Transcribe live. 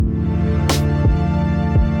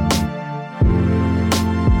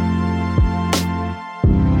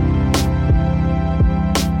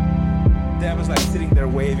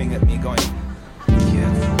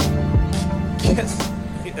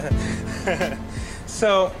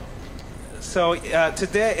So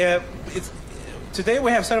today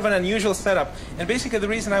we have sort of an unusual setup, and basically the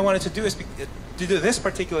reason I wanted to do this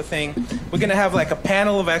particular thing, we're going to have like a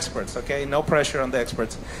panel of experts. Okay, no pressure on the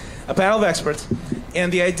experts. A panel of experts,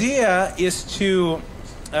 and the idea is to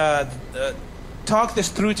talk this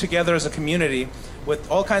through together as a community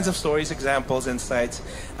with all kinds of stories, examples, insights.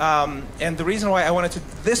 And the reason why I wanted to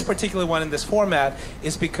this particular one in this format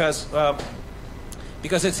is because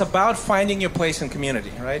it's about finding your place in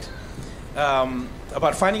community, right?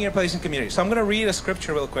 About finding your place in community. So I'm going to read a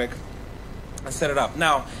scripture real quick and set it up.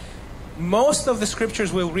 Now, most of the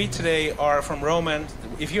scriptures we'll read today are from Romans.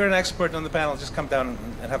 If you're an expert on the panel, just come down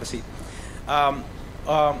and have a seat. I'm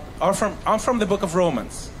from the book of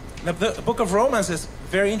Romans. Now, the book of Romans is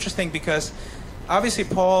very interesting because obviously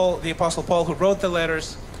Paul, the Apostle Paul, who wrote the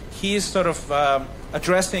letters, he is sort of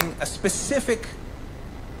addressing a specific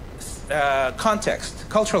context,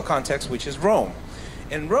 cultural context, which is Rome.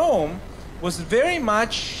 And Rome was very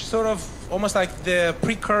much sort of almost like the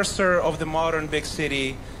precursor of the modern big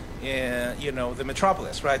city, the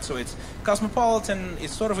metropolis, right? So it's cosmopolitan,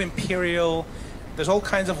 it's sort of imperial, there's all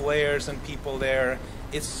kinds of layers and people there.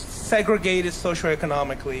 It's segregated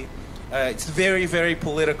socioeconomically. It's very, very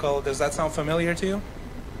political. Does that sound familiar to you?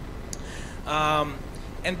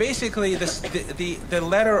 And basically, the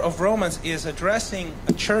letter of Romans is addressing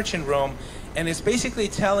a church in Rome, and it's basically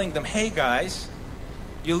telling them, hey guys,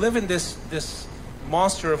 you live in this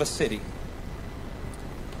monster of a city,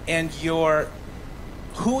 and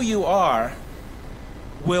who you are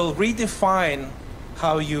will redefine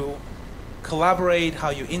how you collaborate, how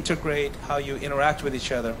you integrate, how you interact with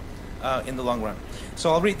each other in the long run.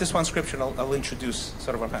 So I'll read this one scripture and I'll introduce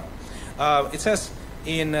sort of our panel. It says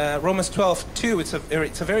in Romans 12:2,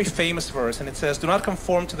 it's a very famous verse, and it says, "Do not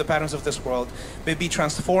conform to the patterns of this world, but be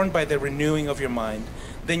transformed by the renewing of your mind.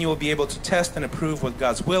 Then you will be able to test and approve what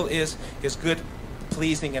God's will is, His good,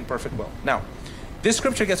 pleasing, and perfect will." Now, this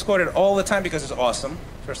scripture gets quoted all the time because it's awesome,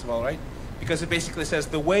 first of all, right? Because it basically says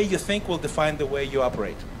the way you think will define the way you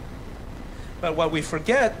operate. But what we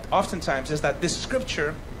forget oftentimes is that this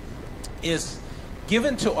scripture is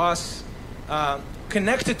given to us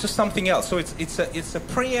connected to something else. So it's a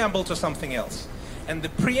preamble to something else. And the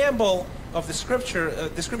preamble of the scripture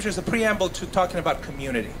is a preamble to talking about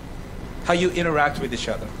community, how you interact with each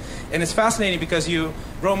other. And it's fascinating because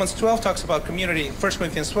Romans 12 talks about community. 1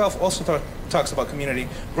 Corinthians 12 also talks about community.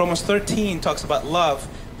 Romans 13 talks about love.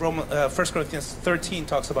 1 Corinthians 13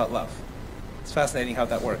 talks about love. It's fascinating how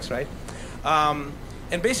that works, right?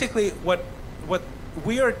 And basically what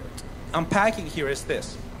we are unpacking here is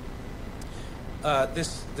this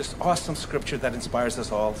awesome scripture that inspires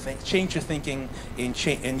us all. Change your thinking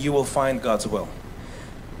and you will find God's will.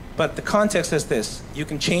 But the context is this: you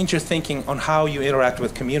can change your thinking on how you interact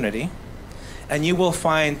with community, and you will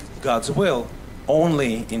find God's will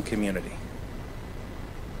only in community.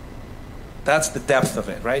 That's the depth of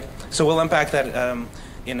it, right? So we'll unpack that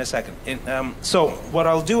in a second. So what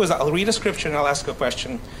I'll do is I'll read a scripture and I'll ask a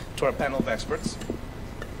question to our panel of experts.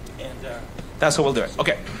 And that's how we'll do it.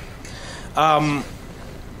 Okay.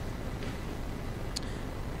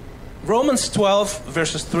 Romans 12,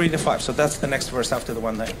 verses 3 to 5. So that's the next verse after the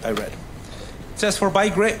one that I read. It says, For by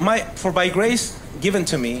grace given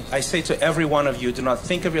to me, I say to every one of you, do not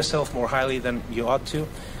think of yourself more highly than you ought to,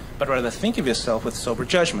 but rather think of yourself with sober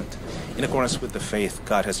judgment, in accordance with the faith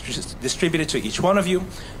God has distributed to each one of you.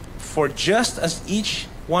 For just as each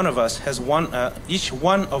one of us has one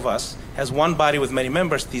body with many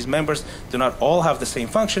members, these members do not all have the same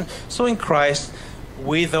function. So in Christ,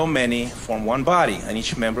 we, though many, form one body, and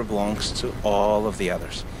each member belongs to all of the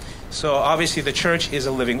others. So obviously the church is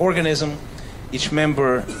a living organism. Each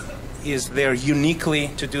member is there uniquely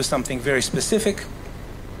to do something very specific.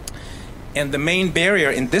 And the main barrier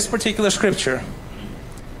in this particular scripture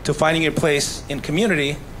to finding your place in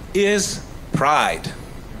community is pride.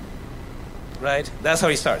 Right? That's how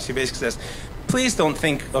he starts. He basically says, please don't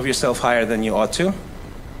think of yourself higher than you ought to.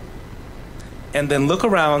 And then look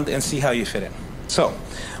around and see how you fit in. So,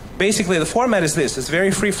 basically the format is this. It's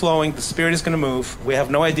very free-flowing. The Spirit is going to move. We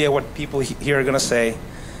have no idea what people here are going to say.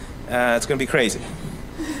 It's going to be crazy.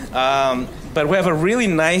 But we have a really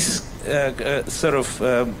nice sort of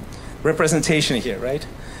representation here, right?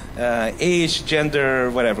 Age,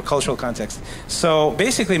 gender, whatever, cultural context. So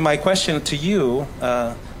basically my question to you,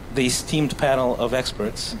 the esteemed panel of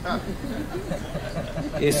experts,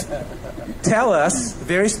 is tell us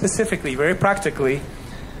very specifically, very practically,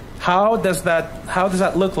 how does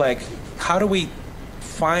that look like? How do we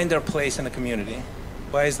find our place in the community?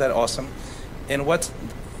 Why is that awesome? And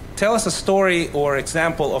tell us a story or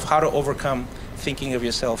example of how to overcome thinking of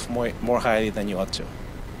yourself more highly than you ought to.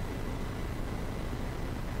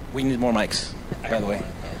 We need more mics, by the way.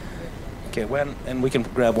 Okay, and we can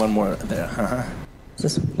grab one more there.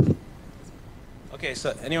 Okay,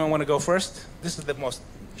 so anyone want to go first? This is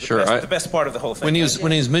the best part of the whole thing. When he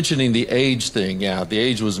was mentioning the age thing, yeah, the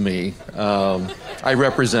age was me. I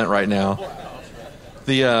represent right now.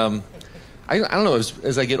 I don't know,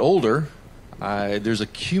 as I get older, there's a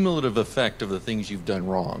cumulative effect of the things you've done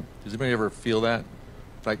wrong. Does anybody ever feel that?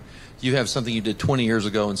 Like you have something you did 20 years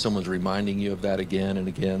ago and someone's reminding you of that again and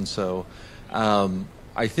again. So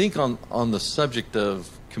I think on the subject of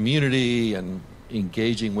community and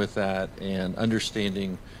engaging with that and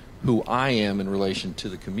understanding who I am in relation to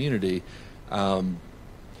the community, a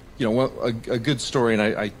good story, and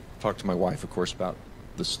I talked to my wife, of course, about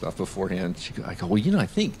this stuff beforehand. I go, well, I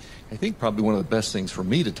think probably one of the best things for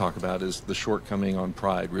me to talk about is the shortcoming on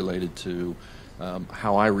pride related to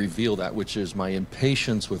how I reveal that, which is my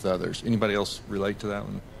impatience with others. Anybody else relate to that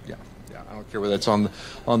one? Yeah. I don't care whether it's on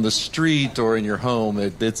the street or in your home.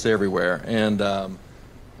 It's everywhere. And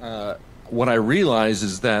what I realize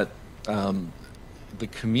is that the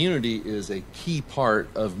community is a key part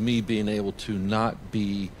of me being able to not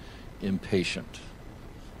be impatient.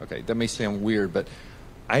 Okay, that may sound weird, but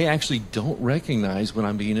I actually don't recognize when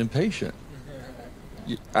I'm being impatient.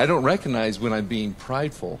 I don't recognize when I'm being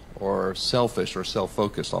prideful or selfish or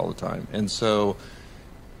self-focused all the time. And so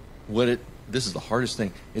this is the hardest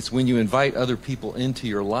thing. It's when you invite other people into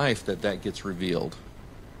your life that gets revealed.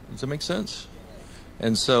 Does that make sense?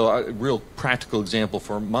 And so a real practical example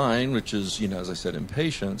for mine, which is, as I said,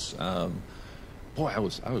 impatience. I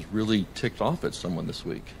was really ticked off at someone this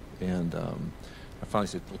week. And I finally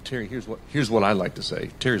said, well, Terry, here's what I like to say.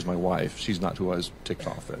 Terry's my wife. She's not who I was ticked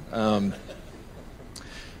off at.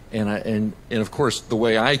 And of course, the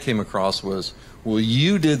way I came across was, well,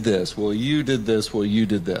 you did this. Well, you did this. Well, you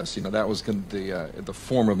did this. That was the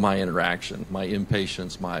form of my interaction, my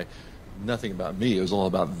impatience, nothing about me. It was all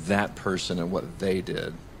about that person and what they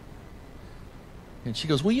did. And she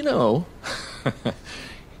goes, well,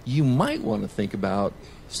 you might want to think about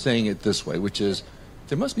saying it this way, which is,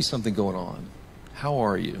 there must be something going on. How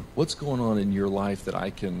are you? What's going on in your life that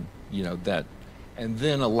I can, and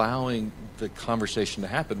then allowing the conversation to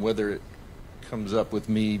happen, whether it comes up with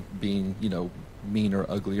me being, mean or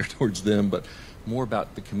uglier towards them, but more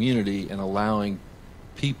about the community and allowing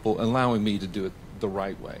me to do it the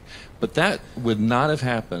right way. But that would not have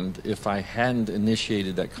happened if I hadn't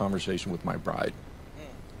initiated that conversation with my bride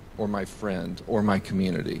or my friend or my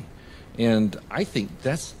community. And I think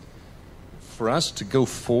that's for us to go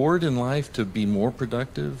forward in life, to be more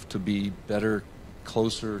productive, to be better,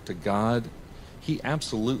 closer to God. He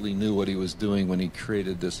absolutely knew what he was doing when he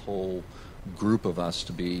created this whole group of us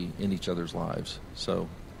to be in each other's lives. So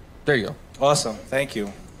there you go. Awesome. Thank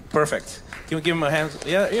you. Perfect. Can we give him a hand?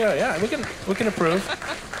 Yeah. We can approve.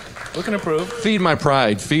 We can approve. Feed my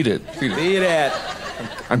pride. Feed it. Feed it.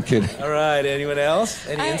 I'm kidding. All right. Anyone else?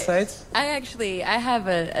 Any insights? I have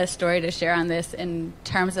a story to share on this in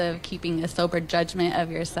terms of keeping a sober judgment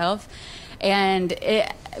of yourself. And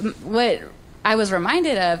what I was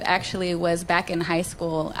reminded of actually was back in high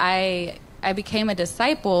school. I became a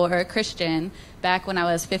disciple or a Christian back when I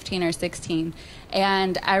was 15 or 16.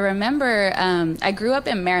 And I remember I grew up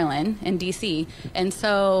in Maryland, in D.C., and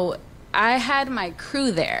so I had my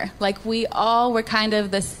crew there. Like, we all were kind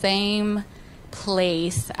of the same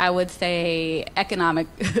place, I would say, economic,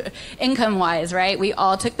 income-wise, right? We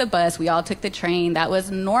all took the bus. We all took the train. That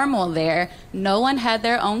was normal there. No one had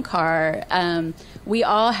their own car. We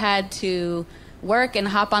all had to work and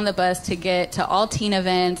hop on the bus to get to all teen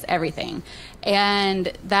events, everything.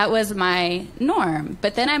 And that was my norm.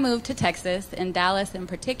 But then I moved to Texas, in Dallas in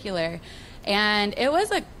particular, and it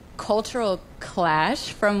was a cultural clash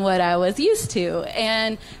from what I was used to.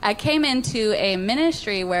 And I came into a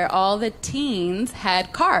ministry where all the teens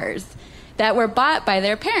had cars that were bought by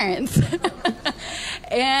their parents.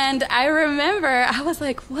 And I remember I was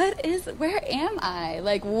like, where am I?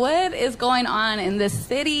 Like, what is going on in this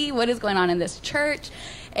city? What is going on in this church?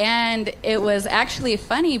 And it was actually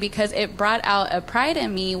funny because it brought out a pride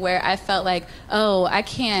in me where I felt like, oh, I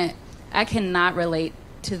cannot relate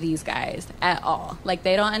to these guys at all. Like,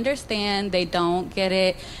 they don't understand, they don't get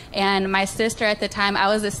it. And my sister at the time, I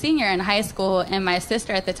was a senior in high school, and my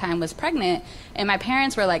sister at the time was pregnant, and my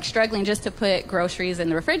parents were like struggling just to put groceries in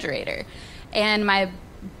the refrigerator. And my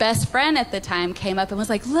best friend at the time came up and was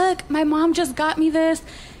like, look, my mom just got me this.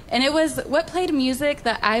 And it was, what played music?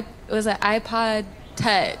 It was an iPod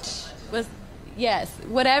Touch. Yes,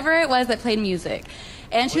 whatever it was that played music.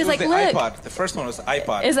 And she was It like, the look. iPod. The first one was the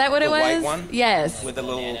iPod. Is that what the it was? white one? Yes. With the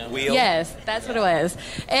little wheel? Yes, that's what it was.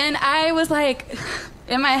 And I was like,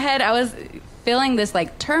 in my head, I was feeling this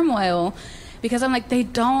like turmoil because I'm like, they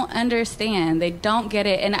don't understand. They don't get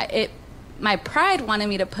it. And my pride wanted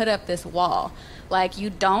me to put up this wall. Like, you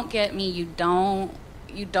don't get me. You don't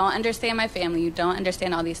understand my family. You don't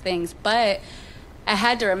understand all these things. But I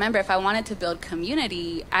had to remember, if I wanted to build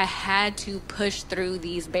community, I had to push through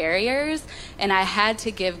these barriers, and I had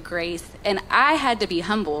to give grace, and I had to be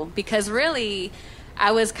humble, because really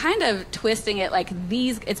I was kind of twisting it like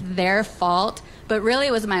it's their fault, but really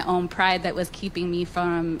it was my own pride that was keeping me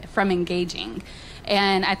from engaging.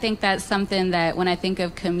 And I think that's something that, when I think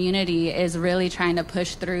of community, is really trying to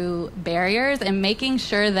push through barriers and making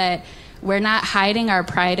sure that we're not hiding our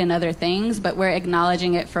pride in other things, but we're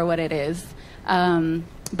acknowledging it for what it is.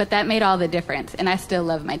 But that made all the difference, and I still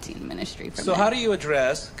love my teen ministry. So how do you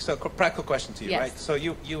address, practical question to you, Yes. right? So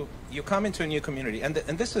you come into a new community, and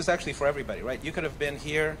this is actually for everybody, right? You could have been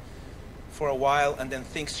here for a while, and then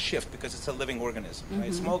things shift because it's a living organism,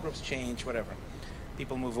 right? Small groups change, whatever.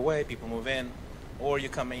 People move away, people move in, or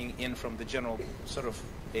you're coming in from the general sort of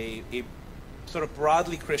a sort of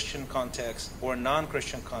broadly Christian context or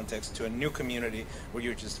non-Christian context to a new community where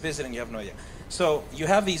you're just visiting, you have no idea. So you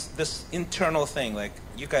have this internal thing, like,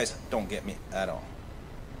 you guys don't get me at all.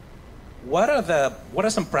 What are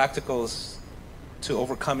some practicals to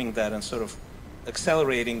overcoming that and sort of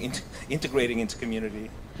accelerating, integrating into community?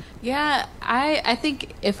 Yeah, I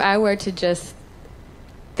think if I were to just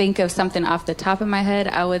think of something off the top of my head,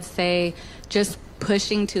 I would say just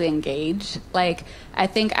pushing to engage. Like, I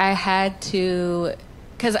think I had to,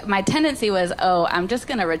 because my tendency was, I'm just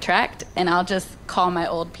going to retract, and I'll just call my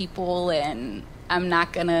old people, and I'm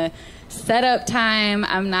not going to set up time.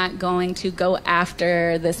 I'm not going to go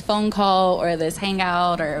after this phone call or this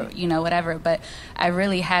hangout or, whatever. But I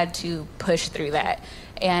really had to push through that.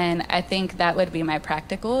 And I think that would be my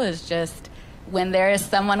practical, is just when there is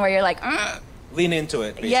someone where you're like, lean into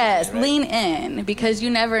it, basically. Yes, right? lean in, because you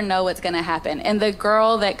never know what's going to happen. And the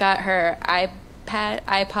girl that got her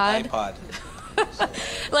iPod.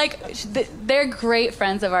 Like, they're great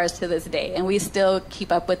friends of ours to this day, and we still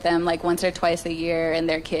keep up with them like once or twice a year, and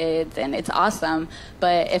their kids, and it's awesome.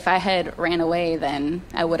 But if I had ran away, then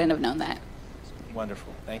I wouldn't have known that.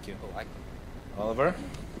 Wonderful. Thank you. Oliver?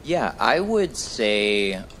 Yeah, I would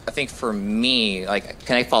say, I think for me, like,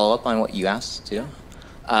 can I follow up on what you asked too?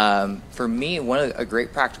 For me, a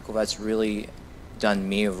great practical that's really done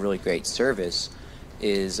me a really great service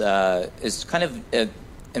is kind of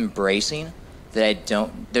embracing that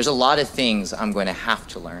there's a lot of things I'm going to have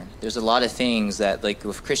to learn. There's a lot of things that, like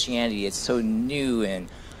with Christianity, it's so new, and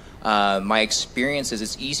my experiences,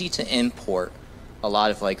 it's easy to import a lot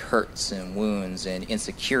of like hurts and wounds and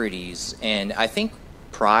insecurities. And I think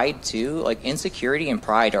pride too, like insecurity and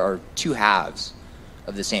pride are two halves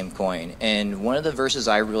of the same coin. And one of the verses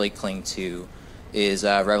I really cling to is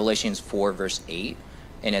Revelations 4 verse 8.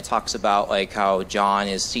 And it talks about like how John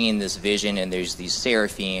is seeing this vision, and there's these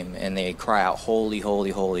seraphim, and they cry out, "Holy,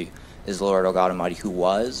 holy, holy is the Lord, O God Almighty, who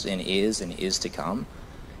was and is to come."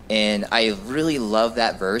 And I really love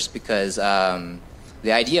that verse because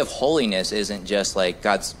the idea of holiness isn't just like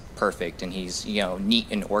God's perfect and he's neat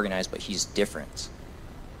and organized, but he's different.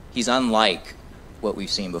 He's unlike what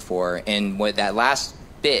we've seen before. And what that last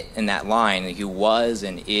bit in that line, who was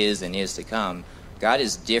and is to come, God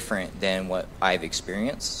is different than what I've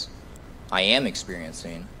experienced, I am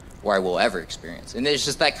experiencing, or I will ever experience. And there's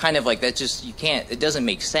just that kind of like, that just, it doesn't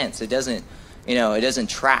make sense. It doesn't, it doesn't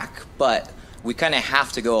track. But we kind of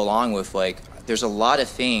have to go along with like, there's a lot of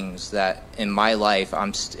things that in my life,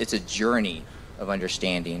 it's a journey of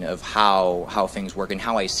understanding of how things work and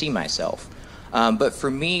how I see myself. But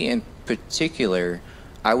for me in particular,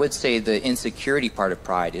 I would say the insecurity part of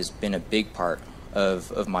pride has been a big part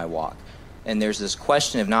of my walk. And there's this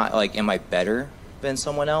question of not like, am I better than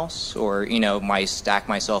someone else? Or, might stack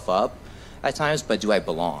myself up at times, but do I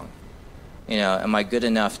belong? Am I good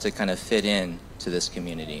enough to kind of fit in to this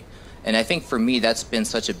community? And I think for me, that's been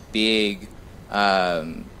such a big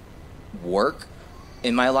work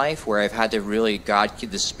in my life, where I've had to really,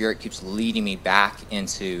 the Spirit keeps leading me back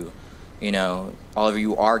into, Oliver,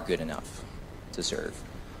 you are good enough to serve.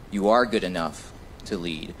 You are good enough to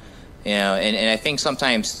lead. And I think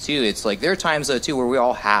sometimes too, it's like there are times though too where we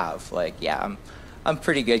all have like, yeah, I'm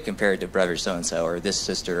pretty good compared to brother so and so or this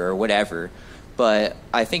sister or whatever. But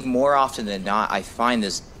I think more often than not, I find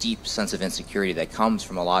this deep sense of insecurity that comes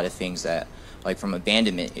from a lot of things that, like from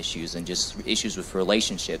abandonment issues and just issues with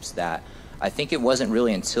relationships, that I think it wasn't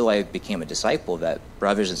really until I became a disciple that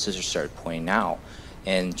brothers and sisters started pointing out.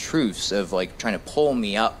 and truths of like trying to pull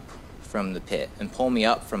me up from the pit and pull me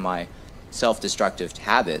up from my self-destructive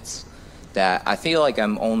habits, that I feel like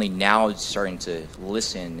I'm only now starting to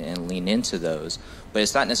listen and lean into those. But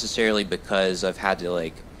it's not necessarily because I've had to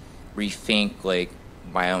like rethink like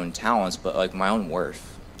my own talents, but like my own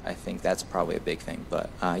worth. I think that's probably a big thing. But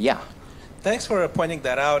yeah. Thanks for pointing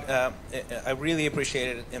that out. I really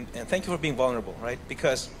appreciate it, and thank you for being vulnerable, right?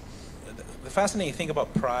 Because the fascinating thing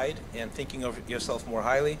about pride and thinking of yourself more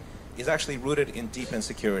highly is actually rooted in deep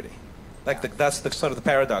insecurity. Like that's the sort of the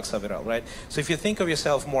paradox of it all, right? So if you think of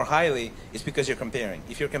yourself more highly, it's because you're comparing.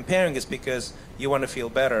 If you're comparing, it's because you want to feel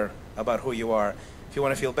better about who you are. If you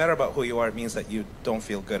want to feel better about who you are, it means that you don't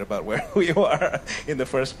feel good about who you are in the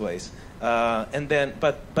first place. And then,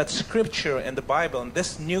 but Scripture and the Bible and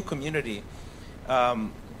this new community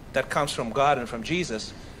that comes from God and from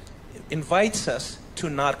Jesus invites us to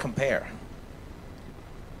not compare.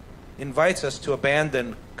 Invites us to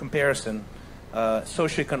abandon comparison,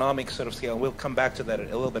 socioeconomic sort of scale. We'll come back to that a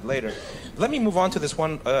little bit later. Let me move on to this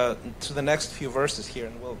one, to the next few verses here,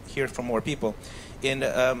 and we'll hear from more people. In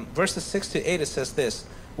verses 6 to 8, it says this: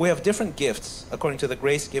 we have different gifts according to the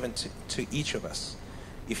grace given to each of us.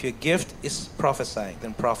 If your gift is prophesying,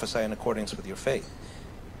 then prophesy in accordance with your faith.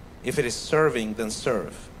 If it is serving, then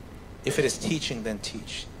serve. If it is teaching, then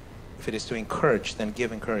teach. If it is to encourage, then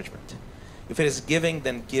give encouragement. If it is giving,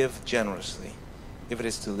 then give generously. If it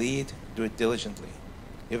is to lead, do it diligently.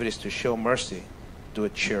 If it is to show mercy, do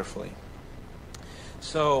it cheerfully.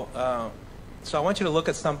 So I want you to look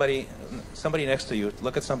at somebody next to you.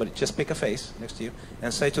 Look at somebody. Just pick a face next to you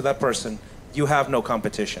and say to that person, you have no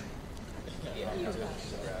competition.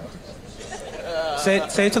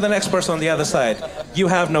 Say to the next person on the other side, you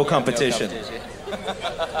have no competition.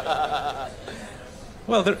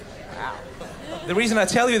 Well, the reason I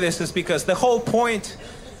tell you this is because the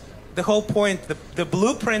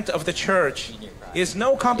blueprint of the church is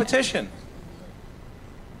no competition.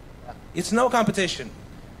 It's no competition.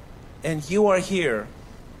 And you are here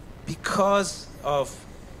because of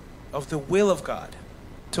the will of God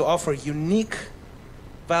to offer unique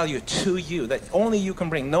value to you that only you can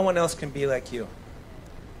bring. No one else can be like you.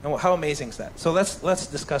 And how amazing is that? So let's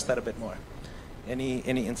discuss that a bit more. Any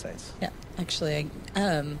insights? Yeah, actually,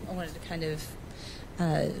 I wanted to kind of,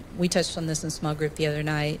 we touched on this in small group the other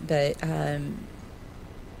night, but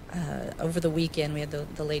over the weekend, we had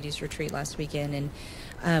the ladies' retreat last weekend,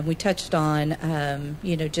 and we touched on,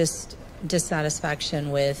 just dissatisfaction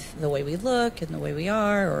with the way we look and the way we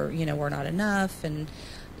are, or, we're not enough, and,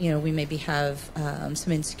 we maybe have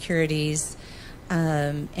some insecurities.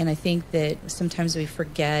 And I think that sometimes we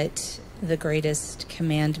forget the greatest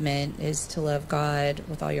commandment is to love God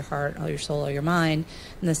with all your heart, all your soul, all your mind.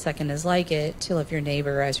 And the second is like it, to love your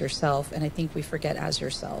neighbor as yourself. And I think we forget as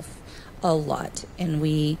yourself a lot. And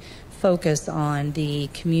we focus on the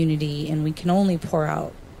community, and we can only pour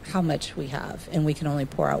out how much we have, and we can only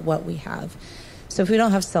pour out what we have. So if we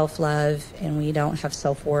don't have self-love and we don't have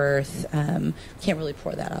self-worth, we can't really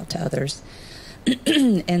pour that out to others.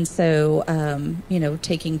 And so,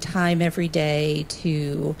 taking time every day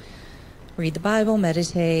to read the Bible,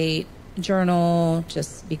 meditate, journal,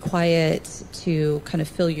 just be quiet, to kind of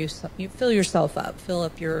fill yourself up, fill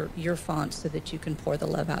up your font so that you can pour the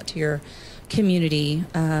love out to your community,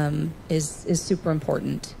 is super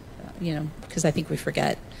important, because I think we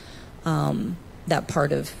forget that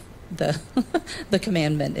part of the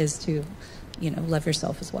commandment is to, love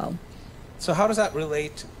yourself as well. So how does that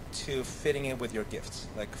relate to fitting in with your gifts,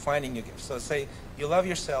 like finding your gifts? So say you love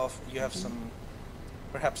yourself, you have some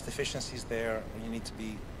perhaps deficiencies there, and you need to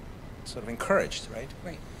be sort of encouraged, right?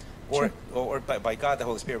 Right. Or by God, the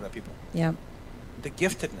Holy Spirit, by people. Yeah. The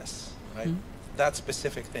giftedness, right? Mm-hmm. That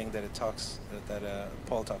specific thing that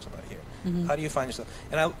Paul talks about here. Mm-hmm. How do you find yourself?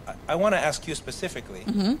 And I want to ask you specifically,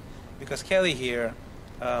 Mm-hmm. because Kelly here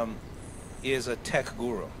is a tech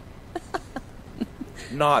guru.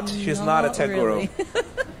 She's not a tech really. guru.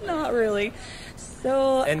 Not really.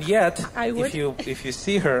 So, and yet, I would, if you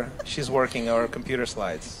see her, she's working our computer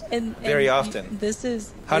slides very often.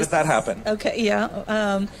 How did that happen? Okay,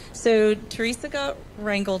 yeah. So Teresa got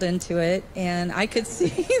wrangled into it, and I could see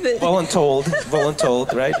that.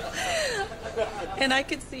 Voluntold, right? And I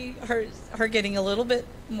could see her getting a little bit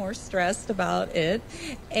more stressed about it.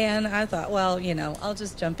 And I thought, well, I'll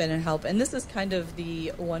just jump in and help. And this is kind of the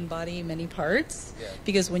one body, many parts. Yeah.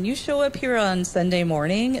 Because when you show up here on Sunday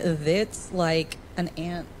morning, it's like an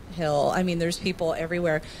ant hill. I mean, there's people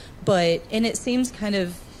everywhere. And it seems kind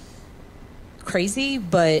of crazy,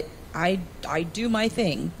 but I do my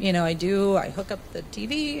thing. I hook up the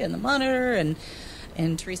TV and the monitor,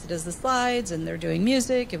 and Teresa does the slides, and they're doing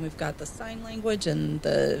music, and we've got the sign language and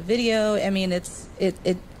the video. I mean, it's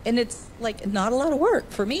like not a lot of work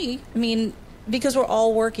for me. I mean, because we're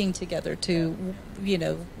all working together to,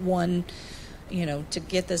 to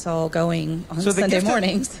get this all going on Sunday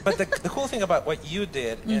mornings. But the cool thing about what you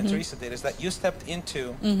did and Teresa did is that you stepped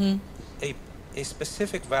into a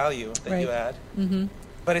specific value that you add.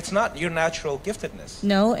 But it's not your natural giftedness.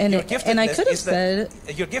 No, and I could have said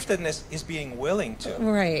your giftedness is being willing to.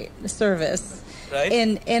 Right, service. Right.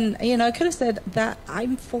 And I could have said that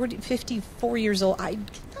I'm 54 years old. I'm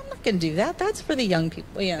not going to do that. That's for the young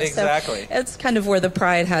people. Exactly. So it's kind of where the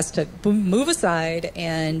pride has to move aside,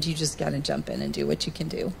 and you just got to jump in and do what you can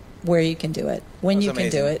do, where you can do it, when you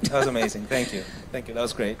can do it. That was amazing. Thank you. That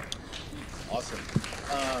was great. Awesome.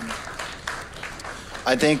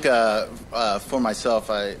 I think for myself,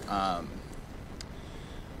 I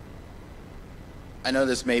know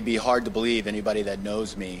this may be hard to believe, anybody that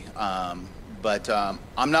knows me, but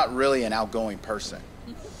I'm not really an outgoing person.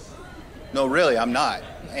 No, really, I'm not.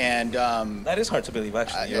 And that is hard to believe,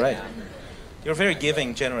 actually. You're right. You're a very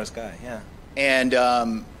giving, generous guy, yeah.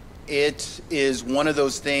 And it is one of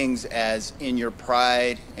those things, as in your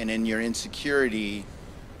pride and in your insecurity,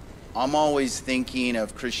 I'm always thinking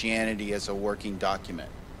of Christianity as a working document.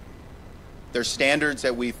 There's standards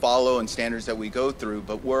that we follow and standards that we go through,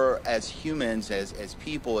 but we're, as humans, as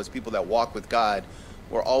people that walk with God,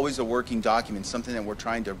 we're always a working document, something that we're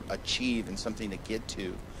trying to achieve and something to get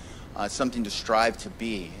to, something to strive to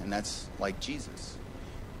be, and that's like Jesus.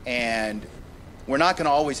 And we're not going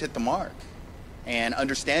to always hit the mark. And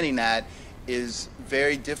understanding that is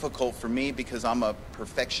very difficult for me because I'm a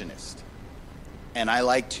perfectionist. And I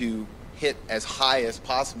like to hit as high as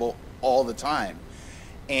possible all the time.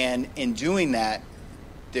 And in doing that,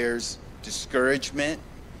 there's discouragement.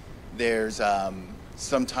 There's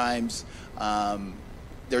sometimes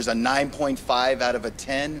there's a 9.5 out of a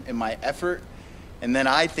 10 in my effort. And then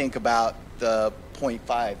I think about the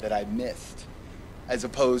 0.5 that I missed, as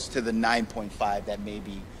opposed to the 9.5 that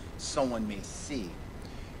maybe someone may see.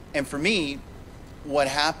 And for me, what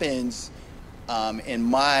happens in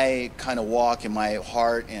my kind of walk, in my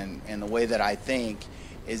heart, and the way that I think,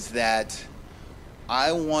 is that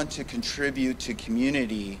I want to contribute to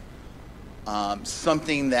community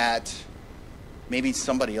something that maybe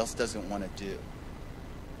somebody else doesn't want to do.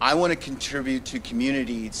 I want to contribute to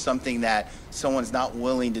community something that someone's not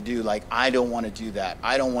willing to do, like I don't want to do that.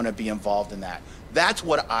 I don't want to be involved in that. That's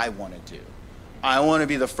what I want to do. I want to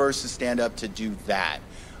be the first to stand up to do that.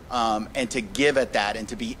 And to give at that and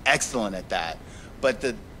to be excellent at that. But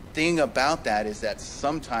the thing about that is that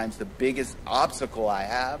sometimes the biggest obstacle I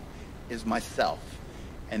have is myself.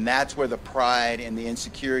 And that's where the pride and the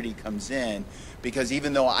insecurity comes in, because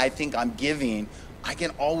even though I think I'm giving, I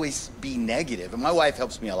can always be negative. And my wife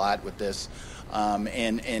helps me a lot with this,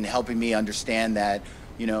 in helping me understand that,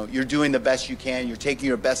 you're doing the best you can, you're taking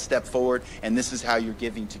your best step forward, and this is how you're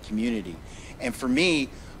giving to community. And for me,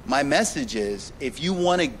 my message is, if you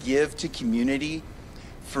want to give to community,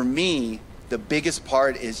 for me, the biggest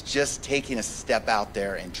part is just taking a step out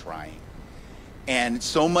there and trying. And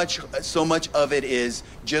so much of it is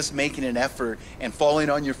just making an effort and falling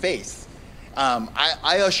on your face.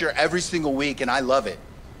 I usher every single week, and I love it.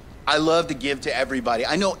 I love to give to everybody.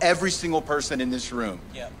 I know every single person in this room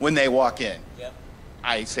when they walk in.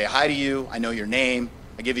 I say hi to you. I know your name.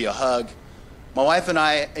 I give you a hug. My wife and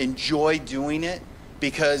I enjoy doing it,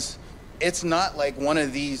 because it's not like one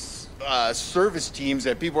of these service teams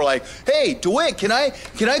that people are like, hey, DeWitt, can I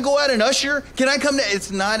go out and usher? Can I come to? It's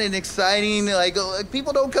not an exciting, like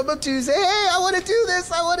people don't come up to you and say, hey, I want to do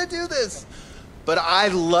this. I want to do this. But I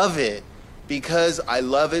love it because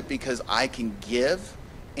I can give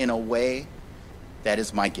in a way that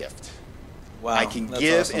is my gift. Wow, I can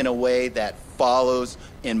give awesome. In a way that follows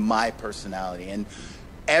in my personality. And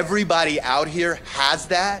everybody out here has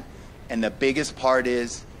that. And the biggest part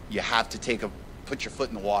is you have to put your foot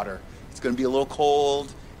in the water. It's going to be a little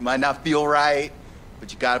cold. You might not feel right,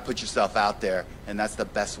 but you got to put yourself out there, and that's the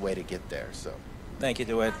best way to get there. So, thank you,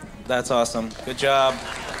 DeWitt. That's awesome. Good job.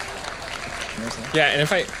 Yeah, and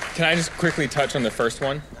can I just quickly touch on the first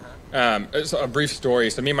one? It's a brief story.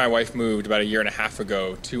 So me and my wife moved about 1.5 years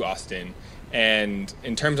ago to Austin, and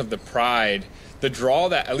in terms of the pride, the draw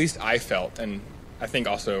that at least I felt, and I think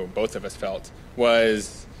also both of us felt,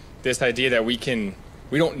 was this idea that we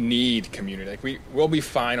don't need community. Like we'll be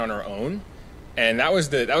fine on our own, and that was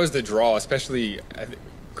the draw. Especially,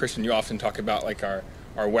 Christian, you often talk about like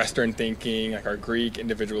our Western thinking, like our Greek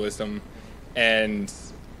individualism, and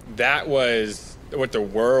that was what the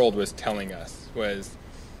world was telling us. Was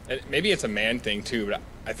maybe it's a man thing too, but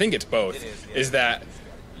I think it's both. It is, yeah. Is that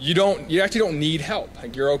you actually don't need help.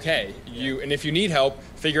 Like, you're okay. And if you need help,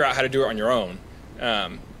 figure out how to do it on your own.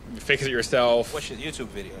 Fix it yourself. Watch a YouTube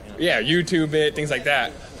video. Yeah, YouTube it, things like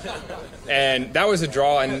that. And that was a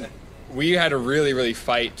draw, and we had to really, really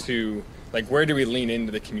fight to, like, where do we lean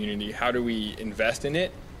into the community? How do we invest in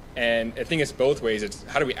it? And I think it's both ways. It's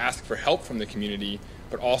how do we ask for help from the community,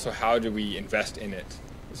 but also how do we invest in it?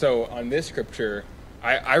 So on this scripture,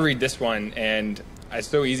 I read this one, and it's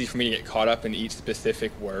so easy for me to get caught up in each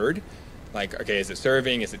specific word. Like, okay, is it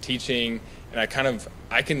serving? Is it teaching? And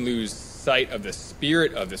I can lose sight of the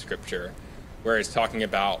spirit of the scripture, where it's talking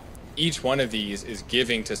about each one of these is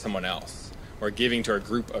giving to someone else or giving to a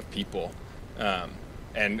group of people. And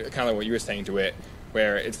kind of like what you were saying to it,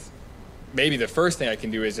 where it's maybe the first thing I can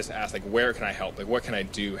do is just ask, like, where can I help? Like, what can I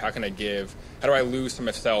do? How can I give? How do I lose some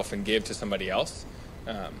of self and give to somebody else?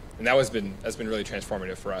 And that's been really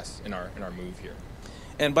transformative for us in our move here.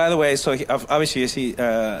 And by the way, so obviously you see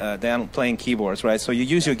Dan playing keyboards, right? So you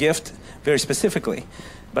use your gift very specifically,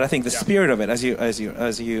 but I think the spirit of it, as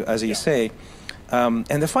you say. And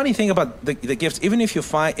the funny thing about the gifts, even if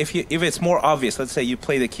if it's more obvious, let's say you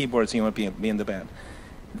play the keyboards and you want to be in the band,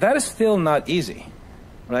 that is still not easy,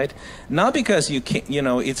 right? Not because you can't,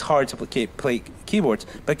 it's hard to play keyboards,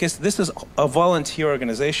 because this is a volunteer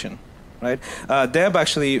organization. Right? Deb,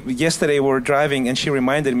 actually, yesterday we were driving and she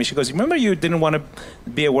reminded me, she goes, remember you didn't want to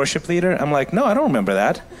be a worship leader? I'm like, no, I don't remember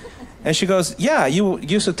that. And she goes, yeah, you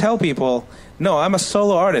used to tell people, no, I'm a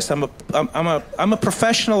solo artist. I'm a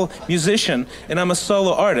professional musician and I'm a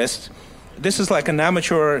solo artist. This is like an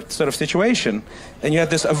amateur sort of situation. And you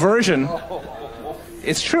had this aversion.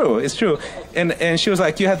 It's true. And she was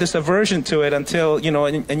like, you had this aversion to it until,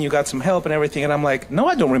 and you got some help and everything. And I'm like, no,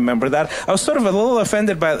 I don't remember that. I was sort of a little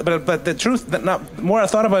offended by it, but the truth, the more I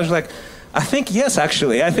thought about it, I was like, I think, yes,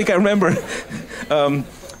 actually. I think I remember,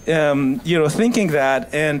 thinking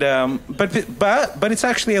that. And, but it's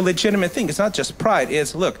actually a legitimate thing. It's not just pride.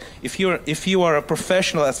 It's, look, if you are a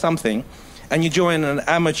professional at something and you join an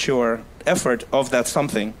amateur effort of that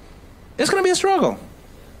something, it's going to be a struggle.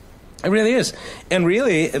 It really is. And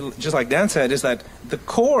really, just like Dan said, is that the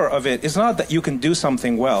core of it is not that you can do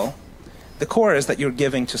something well. The core is that you're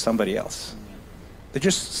giving to somebody else. They're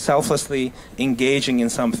just selflessly engaging in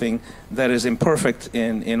something that is imperfect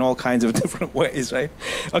in all kinds of different ways, right?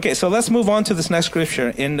 Okay, so let's move on to this next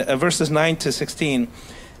scripture. In verses 9 to 16,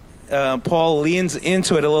 Paul leans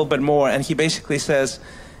into it a little bit more, and he basically says,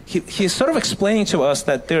 he's sort of explaining to us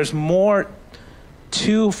that there's more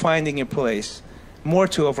to finding a place, more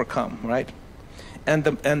to overcome, right? And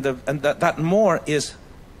that more is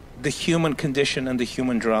the human condition and the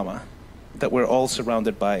human drama that we're all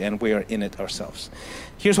surrounded by, and we are in it ourselves.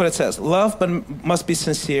 Here's what it says: love but must be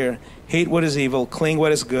sincere, hate what is evil, cling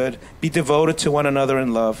what is good, be devoted to one another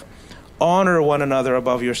in love, honor one another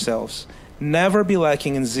above yourselves, never be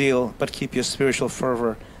lacking in zeal, but keep your spiritual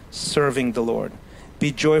fervor serving the Lord.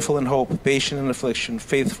 Be joyful in hope, patient in affliction,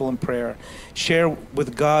 faithful in prayer. Share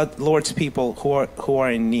with God, Lord's people who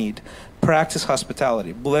are in need. Practice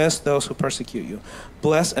hospitality. Bless those who persecute you.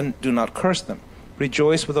 Bless and do not curse them.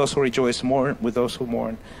 Rejoice with those who rejoice, mourn with those who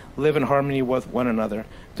mourn. Live in harmony with one another.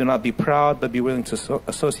 Do not be proud, but be willing to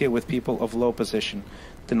associate with people of low position.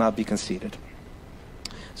 Do not be conceited.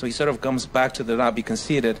 So he sort of comes back to the not be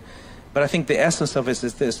conceited. But I think the essence of it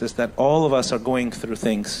is that all of us are going through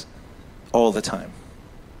things all the time.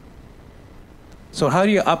 So how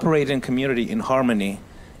do you operate in community, in harmony,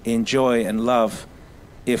 in joy and love,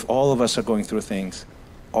 if all of us are going through things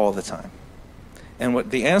all the time? And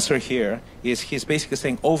what the answer here is, he's basically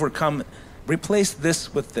saying, replace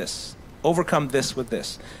this with this, overcome this with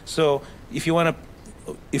this. So if you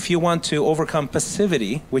want to overcome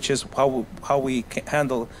passivity, which is how we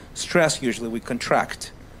handle stress usually, we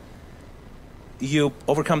contract, you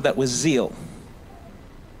overcome that with zeal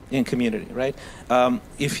in community, right?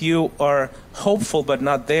 If you are hopeful but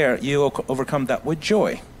not there, you overcome that with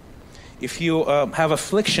joy. If you have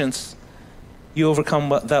afflictions, you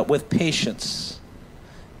overcome that with patience.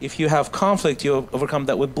 If you have conflict, you overcome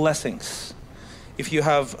that with blessings. If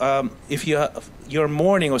you're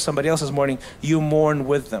mourning or somebody else is mourning, you mourn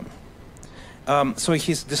with them. So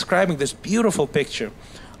he's describing this beautiful picture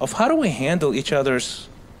of how do we handle each other's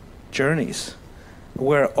journeys,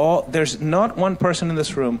 where there's not one person in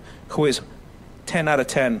this room who is 10 out of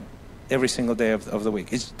 10 every single day of the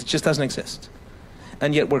week. It just doesn't exist.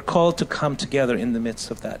 And yet we're called to come together in the midst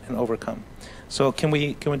of that and overcome. So can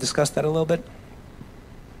we discuss that a little bit?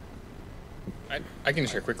 I can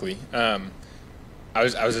share quickly. I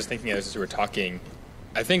was just thinking as we were talking,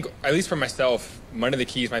 I think, at least for myself, one of the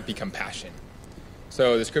keys might be compassion.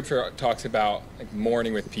 So the scripture talks about like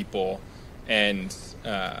mourning with people, and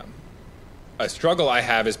a struggle I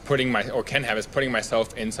have is putting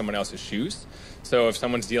myself in someone else's shoes. So if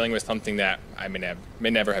someone's dealing with something that I may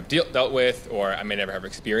never have dealt with, or I may never have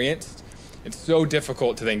experienced, it's so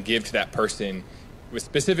difficult to then give to that person with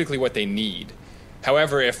specifically what they need.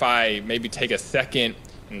 However, if I maybe take a second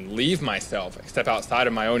and leave myself, step outside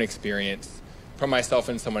of my own experience, put myself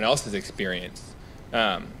in someone else's experience,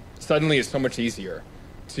 suddenly it's so much easier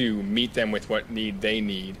to meet them with what need they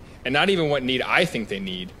need, and not even what need I think they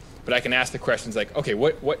need, but I can ask the questions like, okay,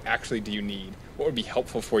 what actually do you need? What would be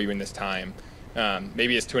helpful for you in this time?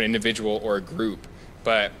 Maybe it's to an individual or a group,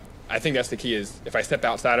 but I think that's the key is if I step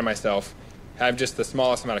outside of myself, have just the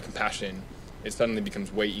smallest amount of compassion, it suddenly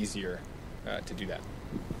becomes way easier to do that.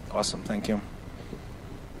 Awesome, thank you.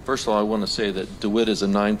 First of all, I want to say that DeWitt is a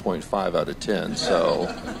 9.5 out of 10, so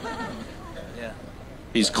Yeah.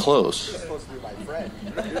 he's close. You're supposed to be my friend.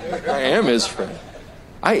 I am his friend.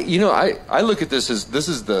 I look at this as this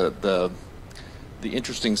is the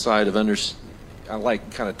interesting side of I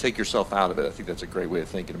like kind of take yourself out of it. I think that's a great way of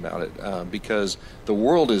thinking about it because the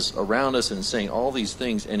world is around us and saying all these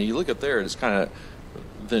things, and you look up there and it's kind of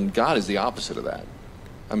then God is the opposite of that.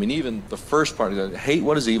 I mean, even the first part of that, hate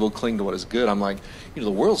what is evil, cling to what is good. I'm like, the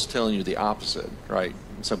world's telling you the opposite, right?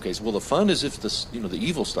 In some cases, well, the fun is if this, the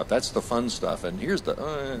evil stuff, that's the fun stuff, and here's the,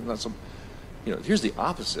 here's the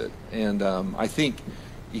opposite. And I think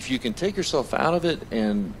if you can take yourself out of it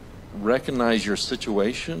and recognize your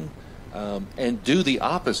situation and do the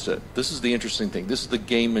opposite, this is the interesting thing. This is the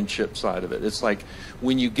gamemanship side of it. It's like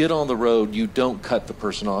when you get on the road, you don't cut the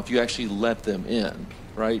person off. You actually let them in,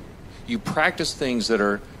 right? You practice things that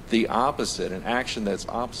are the opposite, an action that's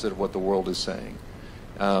opposite of what the world is saying.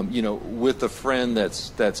 With a friend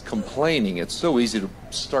that's complaining, it's so easy to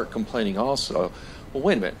start complaining also. Well,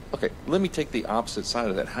 wait a minute. Okay, let me take the opposite side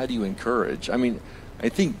of that. How do you encourage? I mean, I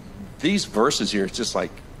think these verses here, it's just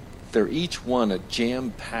like they're each one a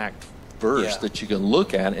jam-packed verse that you can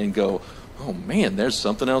look at and go, oh, man, there's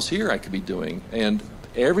something else here I could be doing. And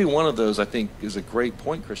every one of those, I think, is a great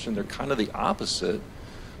point, Christian. They're kind of the opposite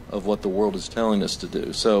of what the world is telling us to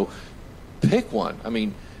do. So pick one. I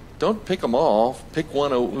mean, don't pick them all. Pick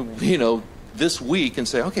one, this week and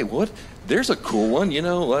say, okay, there's a cool one,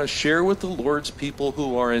 share with the Lord's people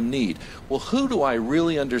who are in need. Well, who do I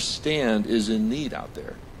really understand is in need out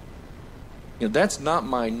there? That's not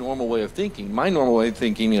my normal way of thinking. My normal way of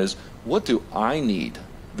thinking is, what do I need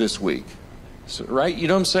this week? So, right? You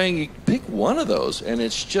know what I'm saying? You pick one of those, and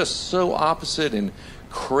it's just so opposite and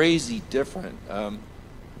crazy different.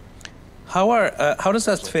 How does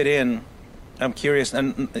that fit in? I'm curious,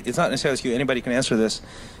 and it's not necessarily you. Anybody can answer this.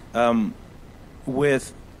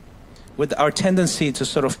 With our tendency to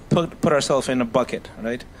sort of put ourselves in a bucket,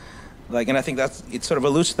 right? And I think it sort of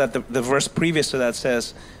alludes to that. The verse previous to that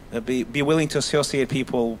says, "Be willing to associate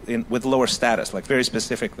people with lower status," like very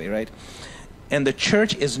specifically, right? And the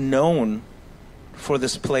church is known for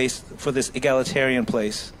this place, for this egalitarian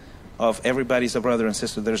place of everybody's a brother and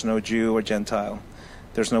sister. There's no Jew or Gentile.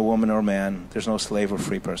 There's no woman or man. There's no slave or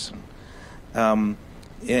free person. And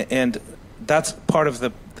that's part of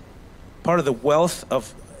the wealth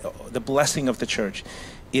of the blessing of the church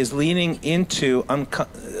is leaning into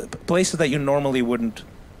places that you normally wouldn't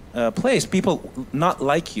place. People not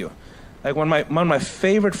like you. Like one of my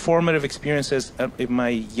favorite formative experiences in my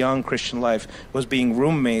young Christian life was being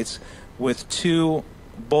roommates with two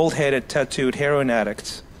bald-headed, tattooed heroin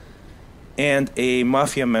addicts and a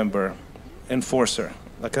mafia member, enforcer,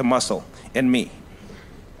 like a muscle, and me.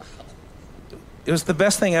 It was the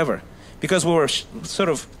best thing ever because we were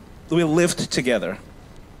we lived together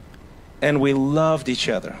and we loved each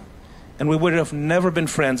other. And we would have never been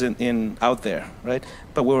friends in out there, right?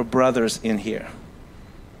 But we were brothers in here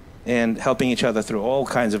and helping each other through all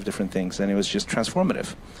kinds of different things. And it was just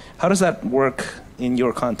transformative. How does that work in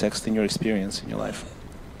your context, in your experience, in your life?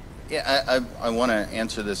 Yeah, I want to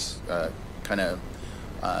answer this kind of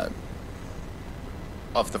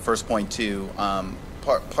off the first point too.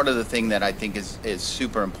 Part of the thing that I think is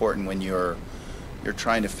super important when you're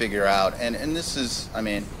trying to figure out, and this is, I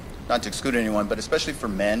mean, not to exclude anyone, but especially for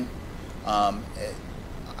men,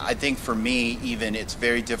 I think for me even it's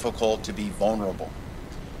very difficult to be vulnerable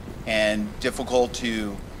and difficult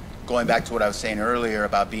to, going back to what I was saying earlier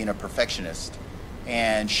about being a perfectionist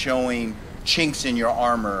and showing chinks in your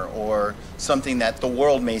armor or something that the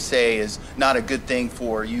world may say is not a good thing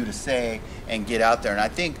for you to say and get out there. And I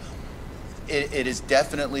think it is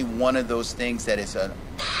definitely one of those things that is a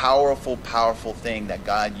powerful, powerful thing that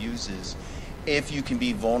God uses if you can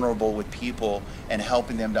be vulnerable with people and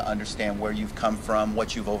helping them to understand where you've come from,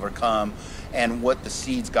 what you've overcome, and what the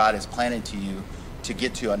seeds God has planted to you to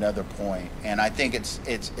get to another point. And I think it's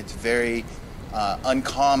very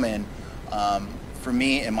uncommon for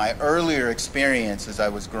me in my earlier experience as I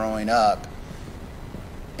was growing up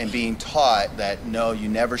and being taught that, no, you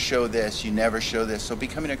never show this, you never show this. So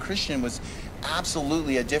becoming a Christian was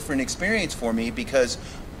absolutely a different experience for me, because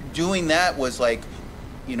doing that was like,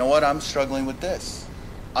 you know what, I'm struggling with this.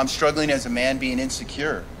 I'm struggling as a man being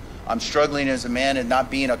insecure. I'm struggling as a man and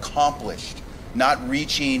not being accomplished, not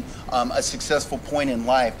reaching a successful point in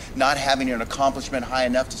life, not having an accomplishment high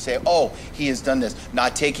enough to say, oh, he has done this,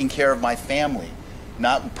 not taking care of my family,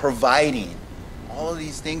 not providing. All of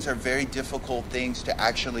these things are very difficult things to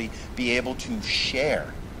actually be able to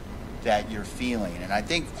share that you're feeling. And I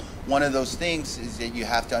think one of those things is that you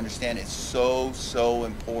have to understand it's so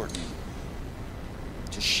important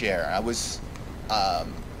to share. I was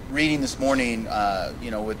reading this morning,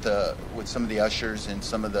 with some of the ushers and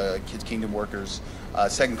some of the Kids Kingdom workers,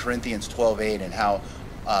 2 Corinthians 12:8, and how,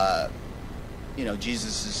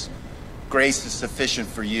 Jesus' grace is sufficient